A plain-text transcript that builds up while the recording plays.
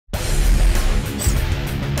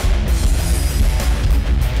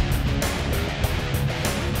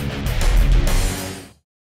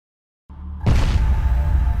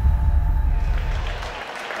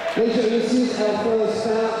this is our first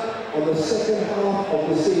bout on the second half of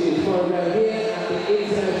the series program here at the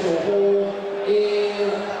International Hall in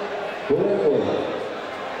Brentwood.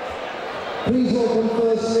 Please welcome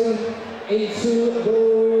firstly into the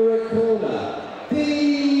red corner, the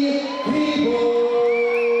Keeble.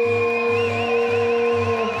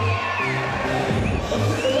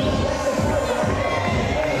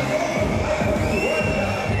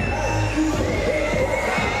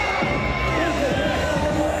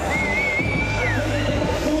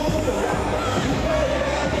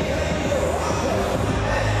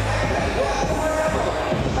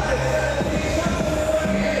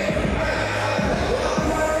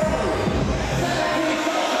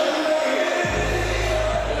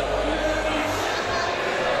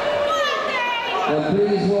 And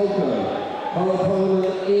please welcome our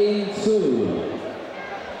opponent into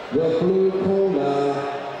the blue corner,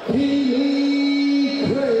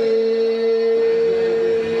 Keeley Craig.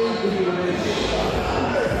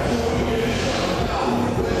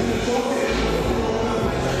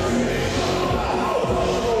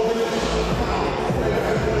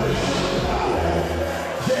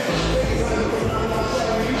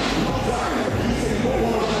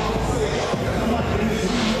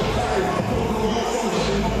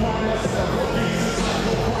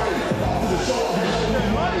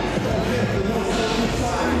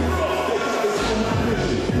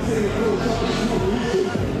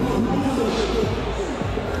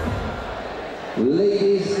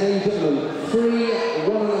 Ladies and gentlemen, 3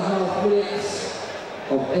 1.5 minutes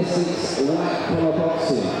of Essex white collar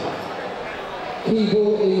boxing.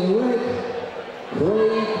 Keeble in red,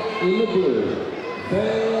 Craig in the blue.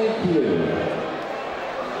 Thank you.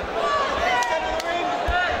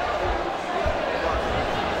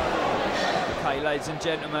 Okay, ladies and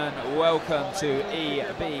gentlemen, welcome to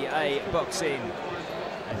EBA Boxing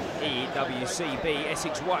and EWCB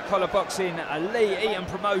Essex White Collar Boxing, a Lee Eaton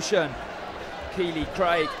promotion. Keeley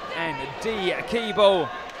Craig and Dee Keeble,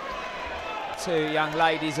 2 young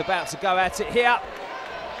ladies about to go at it here.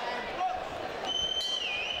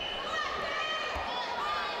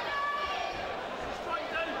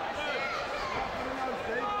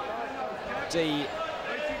 Dee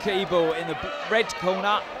Keeble in the red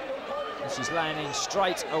corner, and she's landing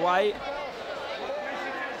straight away.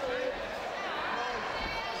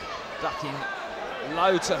 Ducking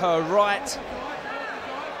low to her right.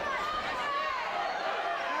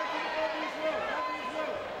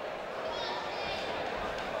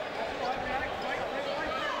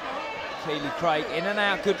 Keeley Craig in and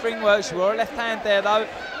out, good ring work. She wore a left hand there though.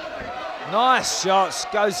 Nice shots,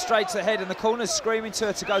 goes straight to the head, and the corner's screaming to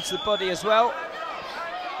her to go to the body as well.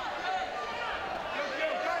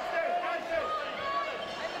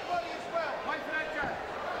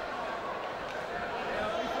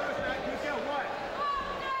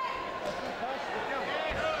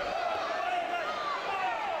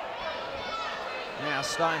 Now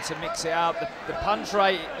starting to mix it up. The punch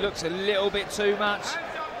rate looks a little bit too much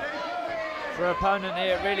for her opponent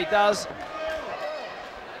here, it really does.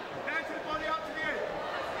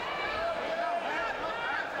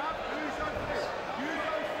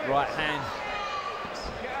 Right hand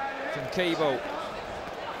from Keeble,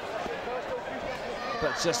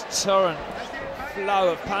 but just torrent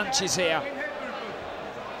flow of punches here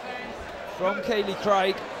from Keeley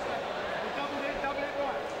Craig.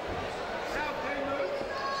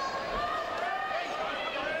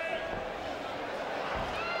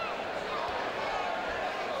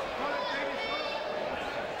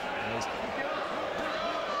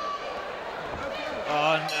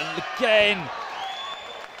 And again,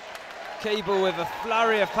 Keeble with a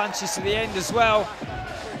flurry of punches to the end as well.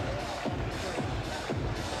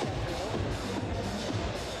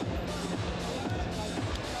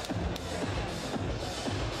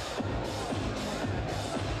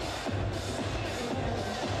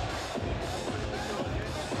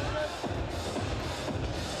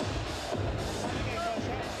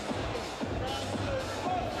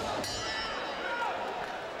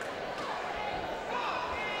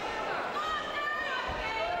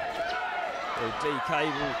 Dee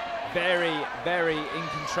Keeble very in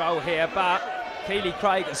control here, but Keeley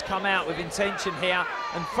Craig has come out with intention here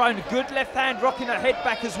and thrown a good left hand, rocking her head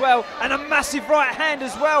back as well, and a massive right hand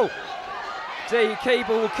as well. Dee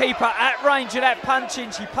Keeble will keep her at range of that punching.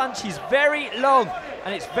 She punches very long,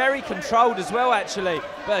 and it's very controlled as well actually,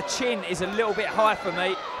 but her chin is a little bit high for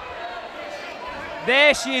me.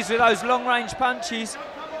 There she is with those long range punches.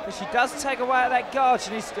 But she does take away at that guard. She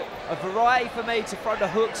needs a variety for me to throw the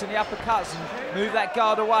hooks and the uppercuts and move that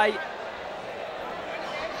guard away.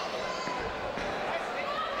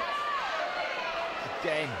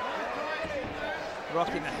 Again,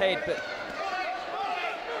 rocking the head, but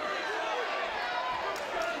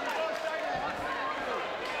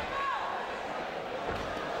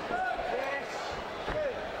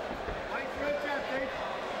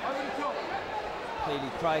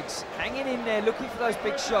Keeley Craig's hanging in there, looking for those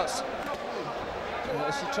big shots.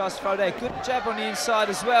 She tries to throw there. Good jab on the inside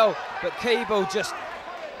as well, but Keeble just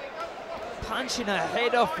punching her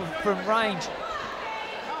head off from range.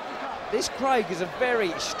 This Craig is a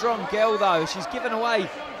very strong girl, though. She's given away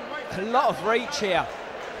a lot of reach here,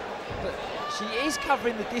 but she is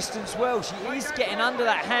covering the distance well. She is getting under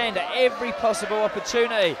that hand at every possible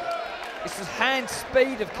opportunity. It's the hand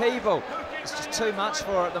speed of Keeble. It's just too much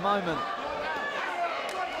for her at the moment.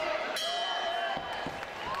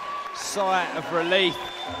 Sigh of relief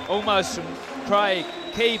almost from Craig.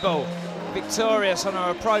 Keeble victorious on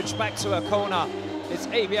her approach back to her corner. It's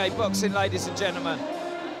EBA boxing, ladies and gentlemen.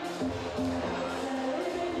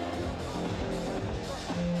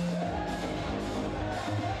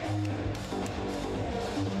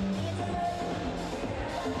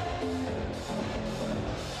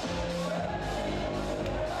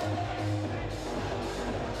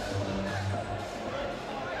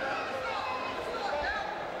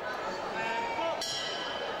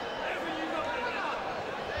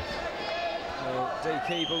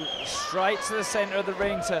 Keeble straight to the centre of the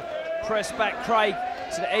ring to press back Craig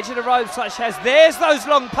to the edge of the ropes like she has. There's those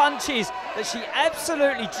long punches that she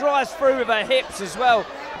absolutely drives through with her hips as well.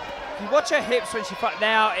 If you watch her hips when she fights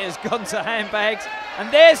now, it has gone to handbags.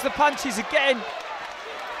 And there's the punches again.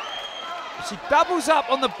 She doubles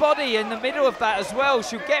up on the body in the middle of that as well.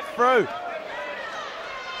 She'll get through.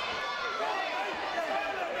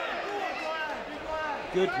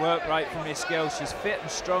 Good work rate from this girl. She's fit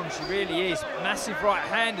and strong. She really is. Massive right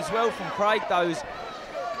hand as well from Craig. Those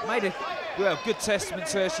made a good testament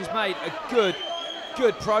to her. She's made a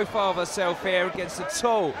good profile of herself here against a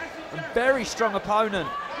tall and very strong opponent.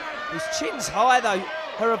 His chin's high though.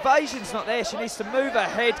 Her evasion's not there. She needs to move her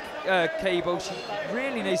head, Keeble. She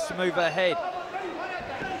really needs to move her head.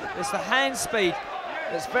 It's the hand speed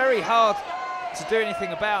that's very hard to do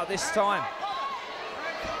anything about this time.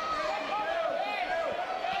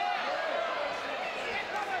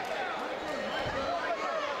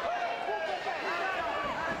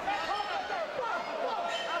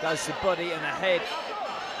 Goes to the body and the head.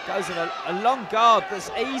 Goes in a long guard that's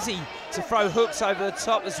easy to throw hooks over the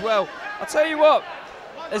top as well. I'll tell you what,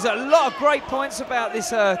 there's a lot of great points about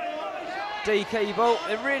this Keeble.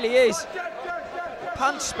 It really is.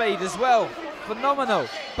 Punch speed as well, phenomenal,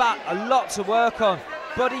 but a lot to work on.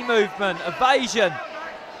 Body movement, evasion,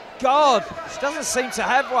 guard. She doesn't seem to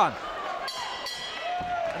have one.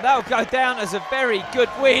 And that'll go down as a very good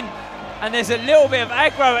win. And there's a little bit of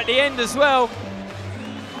aggro at the end as well.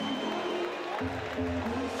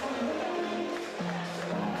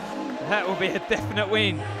 That will be a definite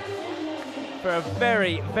win for a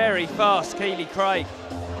very, very fast Keeley Craig.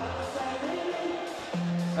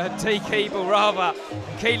 Keeble rather.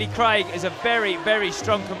 And Keeley Craig is a very, very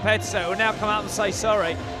strong competitor. Will now come out and say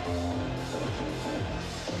sorry.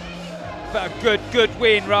 But a good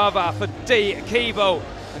win rather for Keeble.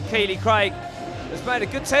 And Keeley Craig has made a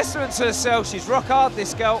good testament to herself. She's rock hard,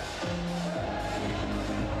 this girl.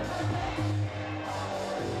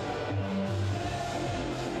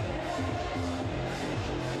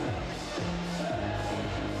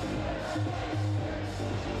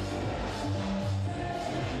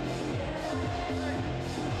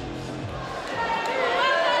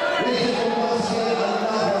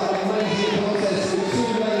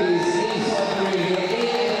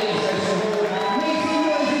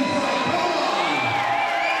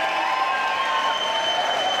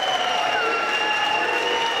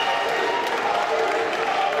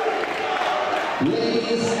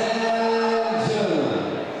 Ladies and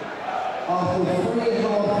gentlemen, after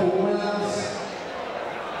 3.5 rounds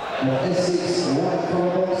of Essex white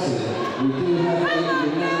collar boxing, we do have a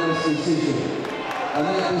unanimous decision. And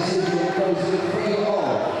that decision goes to the 3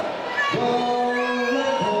 of